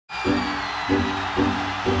Hey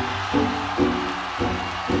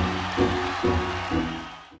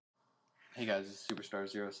guys, this is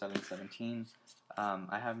Superstar0717.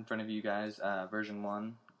 I have in front of you guys version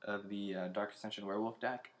 1 of the Dark Ascension Werewolf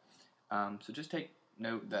deck. So just take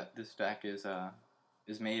note that this deck is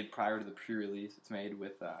made prior to the pre-release. It's made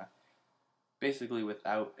with basically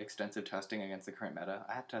without extensive testing against the current meta.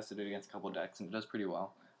 I have tested it against a couple decks and it does pretty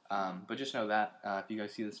well. But just know that if you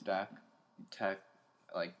guys see this deck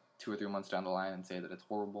like 2 or 3 months down the line and say that it's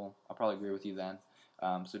horrible, I'll probably agree with you then.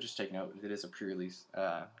 So just take note, it is a pre-release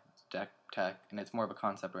deck tech, and it's more of a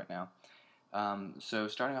concept right now. So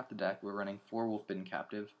starting off the deck, we're running 4 Wolf-Bitten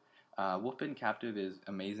Captive. Wolf-Bitten Captive is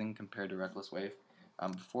amazing compared to Reckless Waif.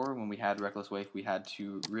 Before, when we had Reckless Waif, we had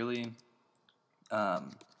to really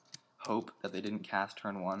hope that they didn't cast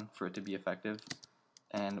turn 1 for it to be effective.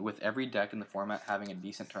 And with every deck in the format having a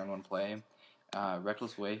decent turn 1 play,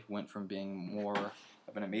 Reckless Waif went from being more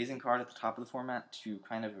of an amazing card at the top of the format to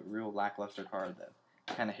kind of a real lackluster card that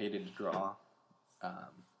I kind of hated to draw.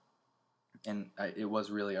 And it was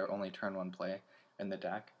really our only turn 1 play in the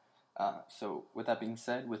deck. So with that being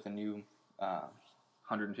said, with the new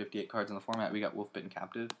 158 cards in the format, we got Wolf-Bitten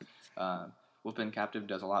Captive. Wolf-Bitten Captive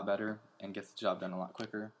does a lot better and gets the job done a lot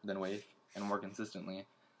quicker than Waif and more consistently.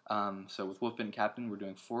 So with Wolf-Bitten Captain, we're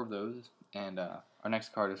doing 4 of those, and our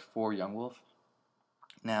next card is 4 Young Wolf.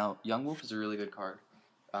 Now, Young Wolf is a really good card.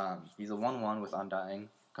 He's a 1/1 with Undying,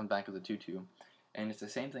 comes back as a 2/2, and it's the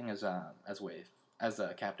same thing as Waif. As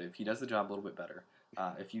a Captive, he does the job a little bit better.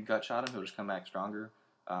 If you gut shot him, he'll just come back stronger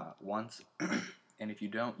once, and if you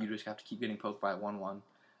don't, you just have to keep getting poked by a 1/1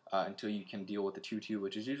 until you can deal with the 2/2,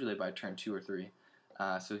 which is usually by turn 2 or 3.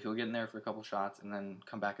 So he'll get in there for a couple shots and then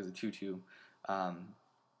come back as a 2/2, and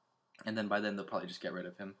then by then they'll probably just get rid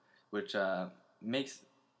of him, which makes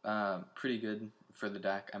pretty good for the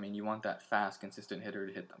deck. I mean, you want that fast, consistent hitter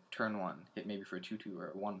to hit them turn 1, hit maybe for a 2/2 or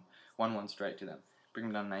a 1/1 strike to them. Bring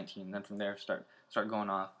them down to 19, and then from there start going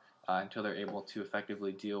off until they're able to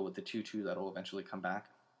effectively deal with the 2/2 that will eventually come back.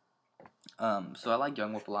 So I like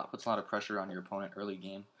Young Wolf a lot. Puts a lot of pressure on your opponent early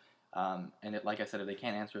game, and like I said, if they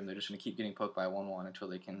can't answer him, they're just going to keep getting poked by a 1/1 until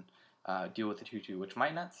they can deal with the 2/2, which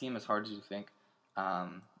might not seem as hard as you think.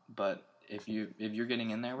 But if you're getting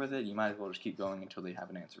in there with it, you might as well just keep going until they have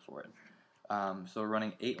an answer for it. So we're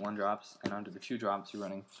running 8 1-drops, and under the 2 drops, you're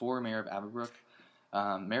running 4 Mayor of Averbrook.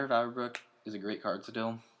 Mayor of Averbrook is a great card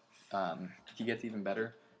still. He gets even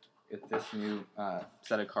better with this new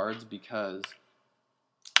set of cards because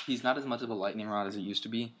he's not as much of a lightning rod as it used to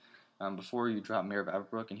be. Before, you drop Mayor of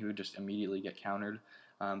Averbrook and he would just immediately get countered.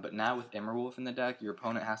 But now with Werewolf in the deck, your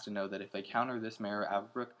opponent has to know that if they counter this Mayor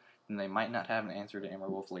of Averbrook, then they might not have an answer to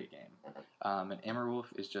Werewolf late game. And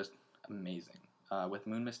Werewolf is just amazing. With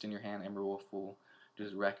Moonmist in your hand, Werewolf will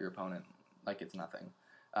just wreck your opponent like it's nothing.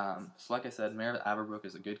 So like I said, Mayor of Averbrook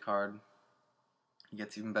is a good card. He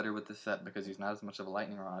gets even better with this set because he's not as much of a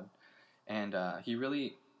lightning rod, and he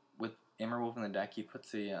really, with Werewolf in the deck, he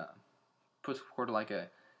puts forward like a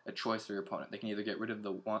choice for your opponent. They can either get rid of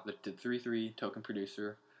the 3/3 token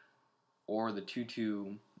producer, or the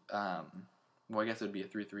 2/2. Well, I guess it would be a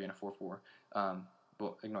 3/3 and a 4/4.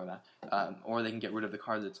 But ignore that. Or they can get rid of the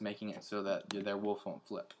card that's making it so that their wolf won't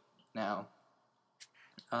flip. Now,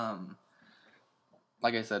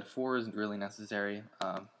 like I said, 4 isn't really necessary.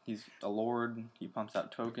 He's a lord, he pumps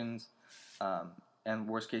out tokens, and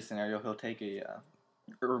worst case scenario, he'll take a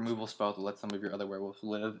removal spell to let some of your other werewolves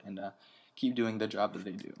live and keep doing the job that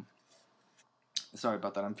they do. Sorry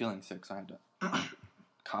about that, I'm feeling sick, so I had to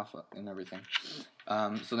cough up and everything.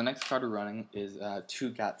 So the next card we're running is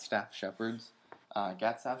 2 Gatstaff Shepherds.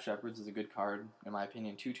 Gatstaff Shepherds is a good card, in my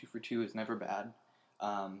opinion. 2/2 for 2 is never bad.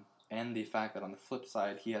 And the fact that on the flip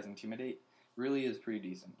side, he has Intimidate really is pretty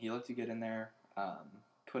decent. He lets you get in there,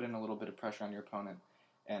 put in a little bit of pressure on your opponent,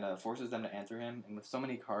 and forces them to answer him. And with so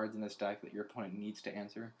many cards in this deck that your opponent needs to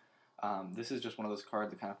answer, this is just one of those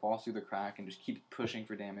cards that kind of falls through the crack and just keeps pushing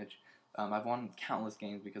for damage. I've won countless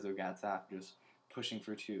games because of Gatstaff just pushing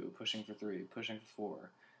for 2, pushing for 3, pushing for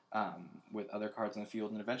 4, with other cards in the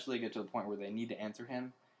field, and eventually get to the point where they need to answer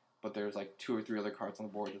him, but there's like 2 or 3 other cards on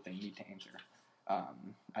the board that they need to answer.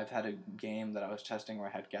 I've had a game that I was testing where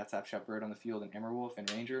I had Gatstaff Shepherd on the field and Werewolf and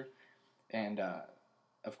Ranger, and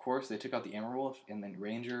of course they took out the Werewolf, and then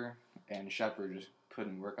Ranger and Shepherd just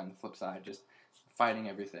couldn't work on the flip side, just fighting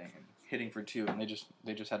everything and hitting for 2, and they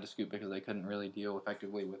just had to scoop because they couldn't really deal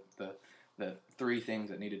effectively with the 3 things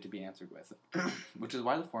that needed to be answered with, which is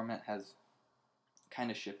why the format has kind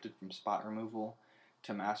of shifted from spot removal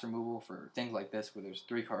to mass removal for things like this where there's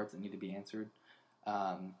 3 cards that need to be answered.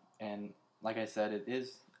 And like I said, it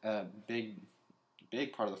is a big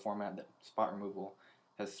part of the format that spot removal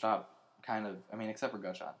has stopped except for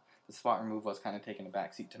Gutshot. The spot removal has kind of taken a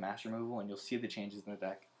backseat to mass removal, and you'll see the changes in the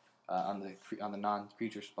deck on the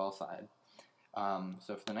non-creature spell side.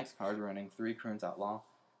 So for the next card, we're running 3 Kroon's Outlaw.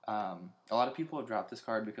 A lot of people have dropped this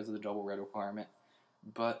card because of the double red requirement,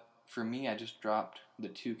 but for me, I just dropped the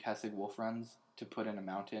 2 Kessig Wolf runs to put in a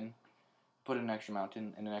mountain, put in an extra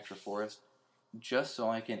mountain and an extra forest, just so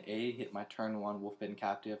I can A, hit my turn 1 Wolfbitten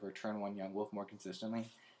Captive or turn 1 Young Wolf more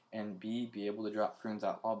consistently, and B, be able to drop Kroon's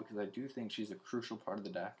Outlaw, because I do think she's a crucial part of the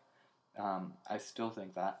deck. I still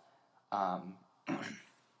think that.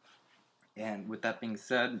 And with that being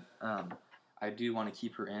said, I do want to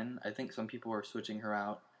keep her in. I think some people are switching her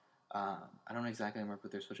out. I don't exactly remember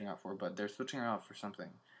what they're switching out for, but they're switching her out for something.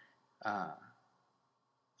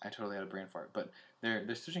 I totally had a brain fart, but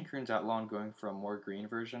they're switching Kroon's Outlaw and going for a more green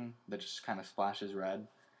version that just kind of splashes red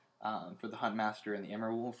for the Huntmaster and the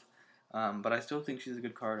Emberwolf. But I still think she's a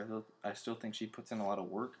good card. I still think she puts in a lot of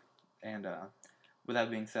work. And with that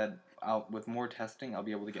being said, with more testing, I'll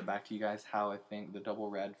be able to get back to you guys how I think the double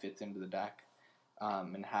red fits into the deck,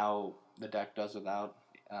 and how the deck does without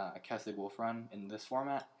a Kessig Wolf run in this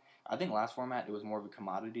format. I think last format it was more of a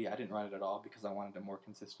commodity. I didn't run it at all because I wanted to more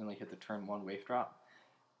consistently hit the turn 1 wave drop.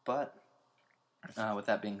 But with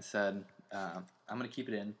that being said, I'm going to keep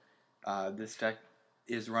it in. This deck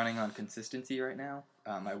is running on consistency right now.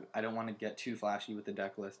 I don't want to get too flashy with the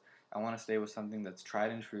deck list. I want to stay with something that's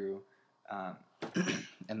tried and true,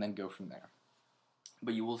 and then go from there.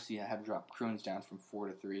 But you will see I have dropped Kroon's down from 4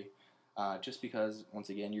 to 3, just because, once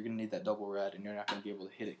again, you're going to need that double red, and you're not going to be able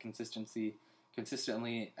to hit it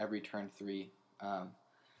consistently every turn 3.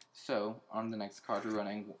 So, on the next card, we're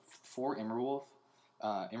running 4 Emberwolf.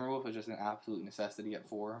 Emberwolf is just an absolute necessity at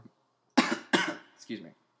 4. Excuse me.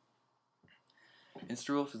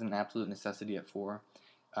 Insterwolf is an absolute necessity at 4.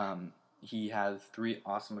 He has 3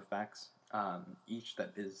 awesome effects, each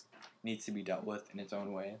that needs to be dealt with in its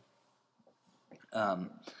own way.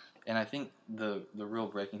 And I think the real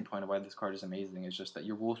breaking point of why this card is amazing is just that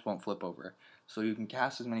your wolves won't flip over. So you can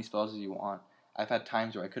cast as many spells as you want. I've had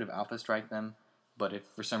times where I could have Alpha Strike them, but if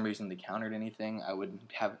for some reason they countered anything, I would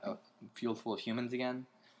have a field full of humans again.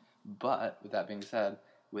 But, with that being said,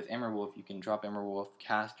 with Emberwolf, you can drop Emberwolf,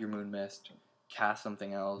 cast your Moon Mist, cast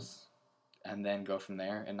something else, and then go from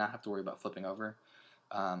there, and not have to worry about flipping over.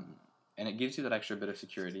 And it gives you that extra bit of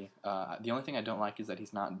security. The only thing I don't like is that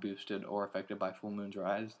he's not boosted or affected by Full Moon's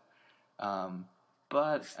Rise.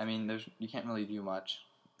 But, I mean, you can't really do much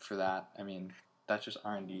for that. I mean, that's just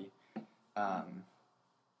R&D.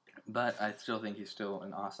 But I still think he's still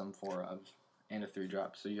an awesome 4 of and a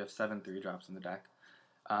 3-drop. So you have 7 3-drops in the deck.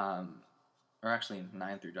 Or actually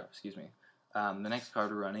 9 3-drops, excuse me. The next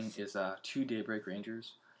card we're running is 2 Daybreak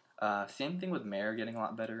Rangers. Same thing with Mare getting a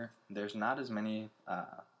lot better. There's not as many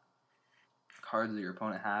cards that your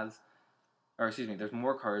opponent has. Or excuse me, there's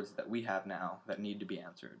more cards that we have now that need to be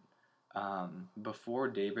answered. Before,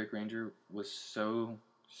 Daybreak Ranger was so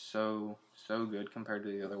good compared to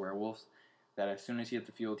the other werewolves that as soon as he hit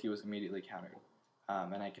the field, he was immediately countered.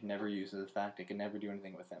 And I could never use his effect. I could never do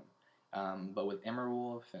anything with him. But with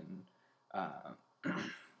Emberwolf and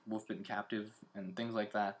Wolfbitten Captive and things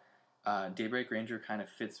like that, Daybreak Ranger kind of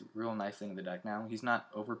fits real nicely in the deck now. He's not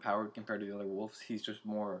overpowered compared to the other wolves. He's just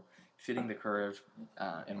more fitting the curve,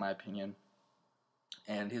 in my opinion.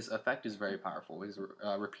 And his effect is very powerful. His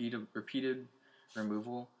repeated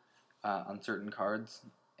removal on certain cards,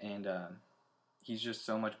 and he's just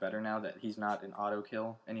so much better now that he's not an auto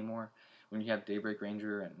kill anymore. When you have Daybreak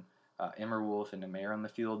Ranger and Emberwolf and a Mare on the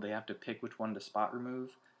field, they have to pick which one to spot remove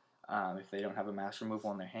if they don't have a mass removal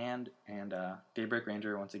on their hand. And Daybreak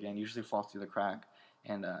Ranger, once again, usually falls through the crack.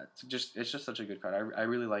 And it's just such a good card. I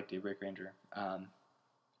really like Daybreak Ranger.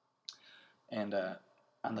 And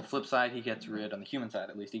on the flip side, he gets rid, on the human side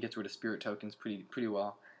at least, he gets rid of spirit tokens pretty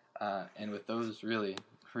well. And with those, really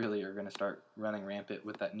are going to start running rampant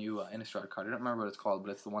with that new Innistrad card. I don't remember what it's called,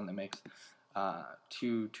 but it's the one that makes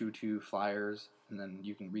 2/2/2 flyers, and then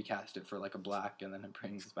you can recast it for like a black, and then it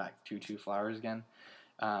brings back 2/2 flyers again.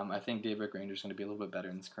 I think Daybreak Ranger is going to be a little bit better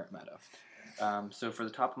in this current meta. So for the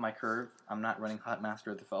top of my curve, I'm not running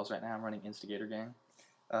Huntmaster of the Fells right now. I'm running Instigator Gang.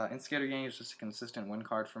 Instigator Gang is just a consistent win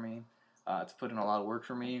card for me. It's put in a lot of work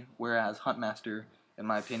for me, whereas Huntmaster, in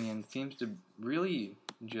my opinion, seems to really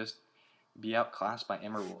just be outclassed by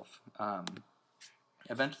Emberwolf.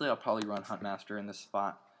 Eventually, I'll probably run Huntmaster in this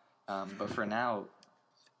spot, but for now,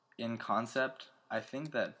 in concept, I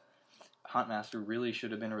think that Huntmaster really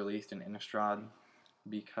should have been released in Innistrad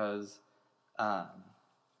because, sorry,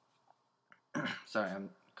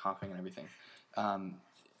 I'm coughing and everything.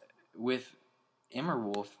 With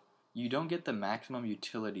Emberwolf, you don't get the maximum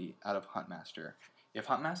utility out of Huntmaster. If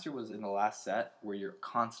Huntmaster was in the last set where you're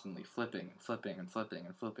constantly flipping and flipping and flipping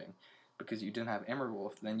and flipping because you didn't have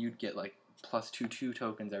Werewolf, then you'd get like +2/2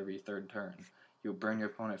 tokens every third turn. You'll burn your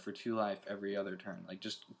opponent for 2 life every other turn. Like,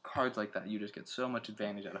 just cards like that, you just get so much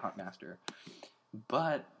advantage out of Huntmaster.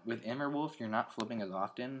 But with Werewolf, you're not flipping as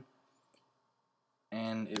often,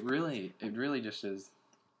 and it really just is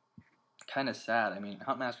kind of sad. I mean,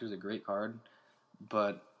 Huntmaster is a great card,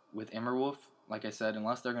 but with Werewolf, like I said,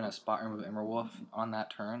 unless they're going to spot remove Werewolf on that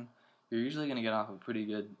turn, you're usually going to get off a pretty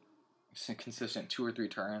good, consistent 2 or 3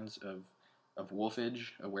 turns of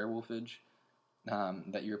wolfage, a werewolfage,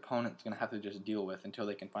 that your opponent's going to have to just deal with until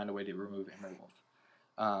they can find a way to remove Werewolf.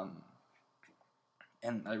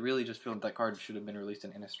 And I really just feel that card should have been released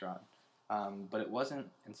in Innistrad. But it wasn't,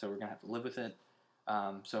 and so we're going to have to live with it.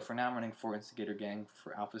 So for now, I'm running 4 Instigator Gang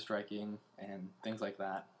for alpha striking and things like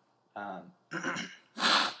that.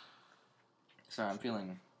 Sorry, I'm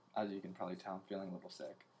feeling, as you can probably tell, I'm feeling a little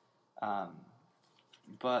sick.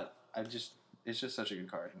 But it's just such a good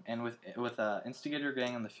card. And with Instigator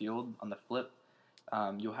Gang on the field, on the flip,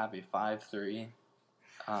 you'll have a 5/3,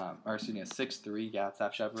 or excuse me, a 6/3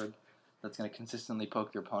 Gatsap Shepherd that's going to consistently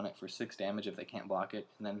poke your opponent for 6 damage if they can't block it.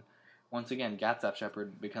 And then, once again, Gatsap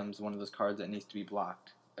Shepherd becomes one of those cards that needs to be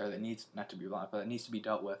blocked, or that needs, not to be blocked, but it needs to be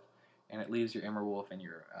dealt with. And it leaves your Werewolf and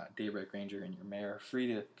your Daybreak Ranger and your Mare free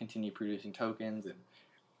to continue producing tokens and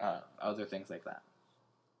other things like that.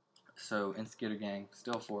 So, Instigator Gang,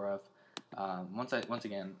 still 4 of. Once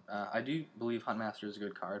again, I do believe Huntmaster is a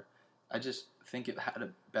good card. I just think it had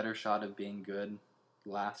a better shot of being good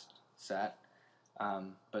last set.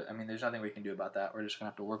 But, I mean, there's nothing we can do about that. We're just going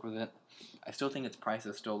to have to work with it. I still think its price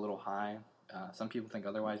is still a little high. Some people think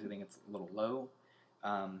otherwise. They think it's a little low.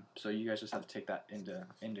 So you guys just have to take that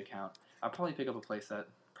into account. I'll probably pick up a playset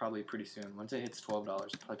probably pretty soon. Once it hits $12, I'll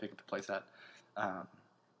probably pick up a playset.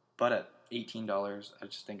 But at $18, I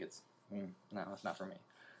just think it's, no, it's not for me.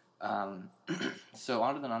 So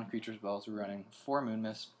on to the non-creature spells. We're running 4 Moon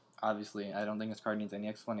Mist. Obviously, I don't think this card needs any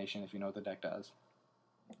explanation if you know what the deck does.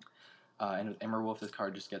 And with Werewolf, this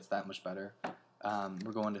card just gets that much better.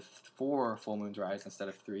 We're going to 4 Full Moon's Rise instead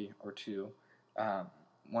of 3 or 2.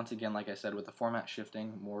 Once again, like I said, with the format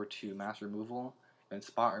shifting more to mass removal and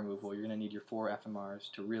spot removal, you're going to need your 4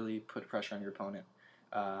 FMRs to really put pressure on your opponent.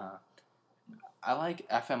 I like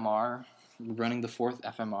FMR, running the 4th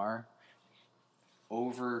FMR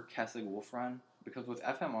over Kessig Wolf Run, because with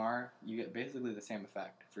FMR, you get basically the same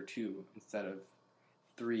effect for 2 instead of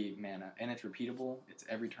 3 mana, and it's repeatable. It's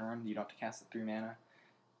every turn. You don't have to cast it 3 mana,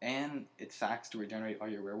 and it sacks to regenerate all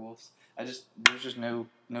your werewolves. There's just no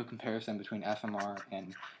comparison between FMR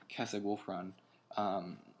and Kessig Wolf Run,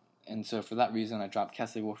 and so for that reason, I dropped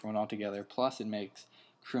Kessig Wolf Run altogether. Plus, it makes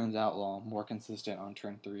Kroon's Outlaw more consistent on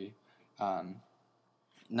turn 3.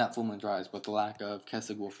 Not Full Moon's Rise, but the lack of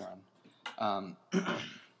Kessig Wolf Run.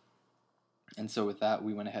 And so with that,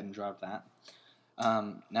 we went ahead and dropped that.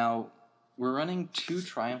 Now, we're running 2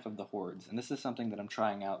 Triumph of the Hordes, and this is something that I'm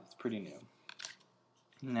trying out. It's pretty new.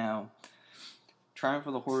 Now, Triumph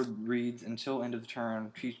of the Horde reads, until end of the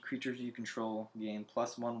turn, creatures you control gain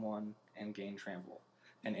 +1/1 and gain Trample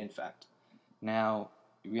and Infect. Now,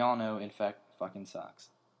 we all know Infect fucking sucks,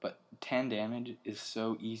 but 10 damage is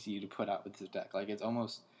so easy to put out with this deck. Like, it's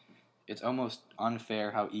almost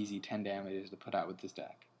unfair how easy 10 damage is to put out with this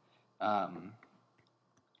deck.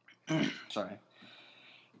 Sorry.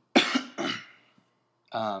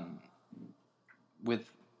 With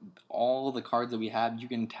all the cards that we have, you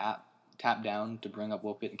can tap down to bring up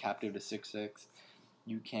Wolfpit and Captive to 6/6.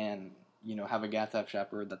 You can, have a Gatsap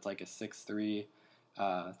Shepherd that's like a 6/3.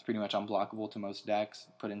 It's pretty much unblockable to most decks.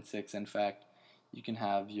 Put in 6 Infect. You can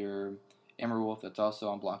have your Werewolf that's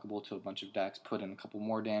also unblockable to a bunch of decks. Put in a couple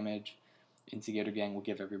more damage. Instigator Gang will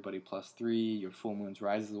give everybody +3. Your Full Moon's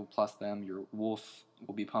Rises will plus them. Your Wolf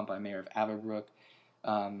will be pumped by Mayor of Averbrook.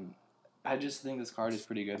 I just think this card is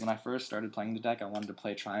pretty good. When I first started playing the deck, I wanted to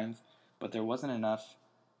play Triumph, but there wasn't enough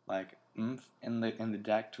oomph in the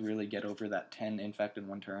deck to really get over that 10 Infect in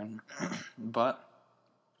one turn. But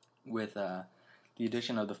with the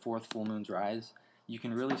addition of the 4th Full Moon's Rise, you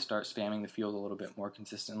can really start spamming the field a little bit more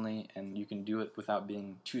consistently, and you can do it without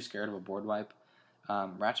being too scared of a board wipe.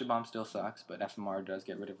 Ratchet Bomb still sucks, but FMR does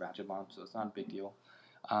get rid of Ratchet Bomb, so it's not a big deal.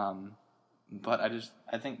 But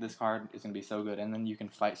I think this card is going to be so good, and then you can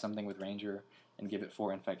fight something with Ranger and give it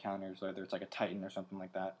 4 Infect counters, whether it's like a Titan or something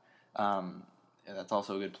like that. That's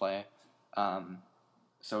also a good play.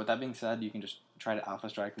 So with that being said, you can just try to Alpha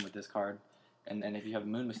Strike them with this card, and if you have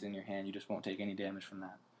Moon Mist in your hand, you just won't take any damage from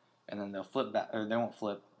that. And then they'll flip that, or they won't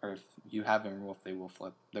flip, or if you have Werewolf, they will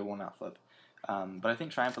flip. They will not flip. But I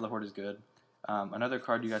think Triumph of the Horde is good. Another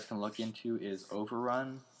card you guys can look into is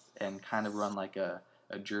Overrun, and kind of run like a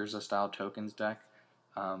Jirza style tokens deck.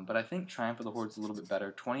 But I think Triumph of the Horde is a little bit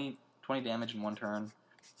better. 20 damage in one turn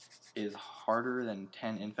is harder than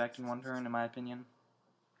 10 infect in one turn, in my opinion.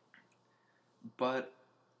 But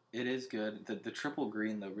it is good. The triple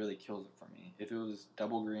green, though, really kills it for me. If it was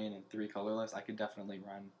double green and 3 colorless, I could definitely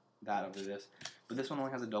run that over this. But this one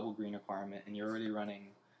only has a double green requirement, and you're already running,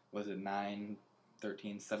 was it 9,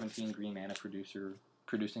 13, 17 green mana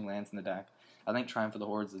producing lands in the deck. I think Triumph of the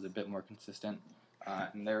Hordes is a bit more consistent,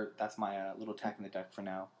 and that's my little tech in the deck for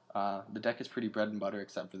now. The deck is pretty bread and butter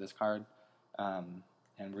except for this card, and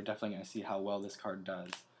we're definitely going to see how well this card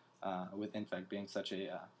does, with Infect being such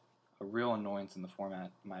a real annoyance in the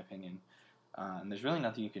format, in my opinion. And there's really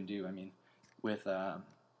nothing you can do. I mean, with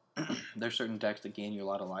there's certain decks that gain you a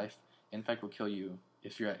lot of life. Infect will kill you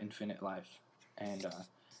if you're at infinite life, and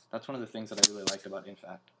that's one of the things that I really liked about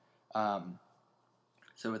Infect.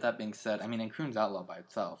 So with that being said, I mean, in Kroon's Outlaw by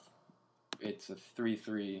itself, it's a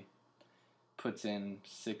 3/3, puts in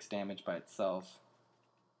 6 damage by itself.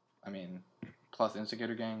 I mean, plus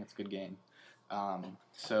Instigator Gang, it's a good game.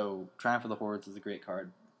 So Triumph of the Hordes is a great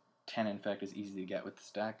card. 10 Infect is easy to get with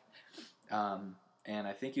this deck. And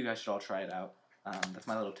I think you guys should all try it out. That's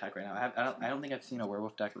my little tech right now. I don't think I've seen a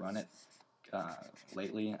Werewolf deck run it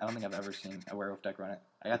lately. I don't think I've ever seen a Werewolf deck run it.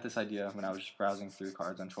 I got this idea when I was just browsing through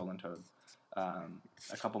cards on Troll and Toad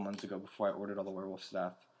a couple months ago before I ordered all the Werewolf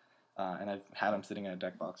stuff. And I've had them sitting in a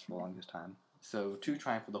deck box for the longest time. So 2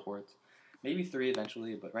 Triumph of the Hordes. Maybe 3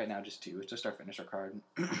 eventually, but right now just 2. It's just our finisher card.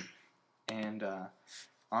 And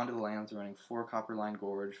onto the lands, we're running 4 Copperline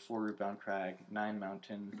Gorge, 4 Rootbound Crag,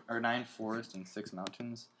 9 Forest, and 6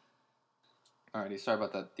 Mountains. Alrighty, sorry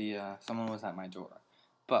about that. Someone was at my door.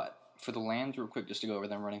 But for the lands, real quick, just to go over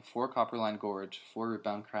them, running 4 Copperline Gorge, 4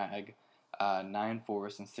 Rootbound Crag, 9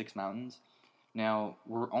 Forest, and 6 Mountains. Now,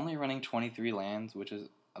 we're only running 23 lands, which is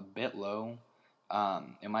a bit low.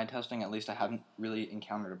 In my testing, at least, I haven't really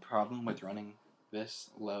encountered a problem with running this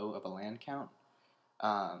low of a land count.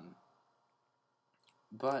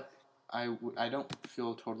 But I don't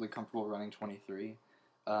feel totally comfortable running 23,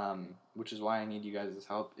 which is why I need you guys'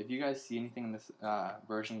 help. If you guys see anything in this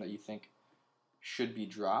version that you think should be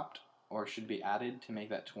dropped or should be added to make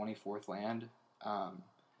that 24th land,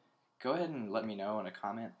 go ahead and let me know in a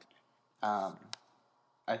comment.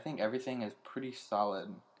 I think everything is pretty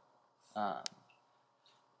solid,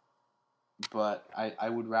 but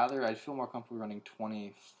I'd feel more comfortable running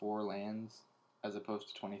 24 lands as opposed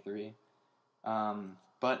to 23.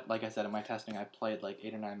 But like I said, in my testing, I played like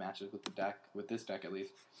 8 or 9 matches with this deck at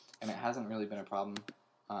least, and it hasn't really been a problem.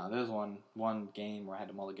 There was one game where I had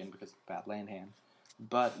to mulligan because of bad land hand.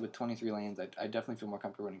 But with 23 lands, I definitely feel more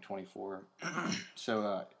comfortable running 24.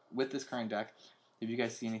 So with this current deck, if you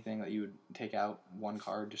guys see anything that you would take out 1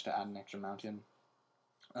 card just to add an extra mountain,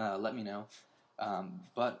 let me know.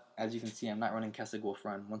 But as you can see, I'm not running Kessig Wolf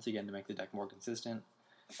Run, once again, to make the deck more consistent,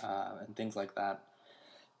 and things like that.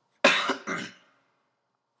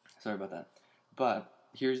 Sorry about that. But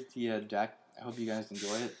here's the deck. I hope you guys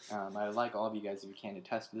enjoy it. I'd like all of you guys, if you can, to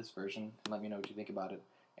test this version and let me know what you think about it.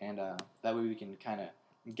 And that way we can kind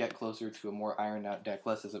of get closer to a more ironed out deck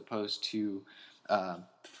list, as opposed to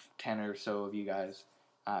 10 or so of you guys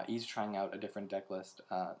each trying out a different deck list.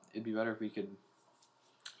 It'd be better if we could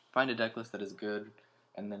find a deck list that is good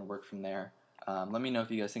and then work from there. Let me know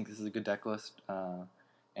if you guys think this is a good deck list.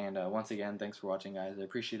 And once again, thanks for watching, guys. I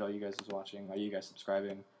appreciate all you guys watching, all you guys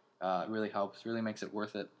subscribing. It really helps, really makes it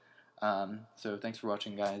worth it. So thanks for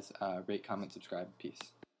watching, guys. Rate, comment, subscribe. Peace.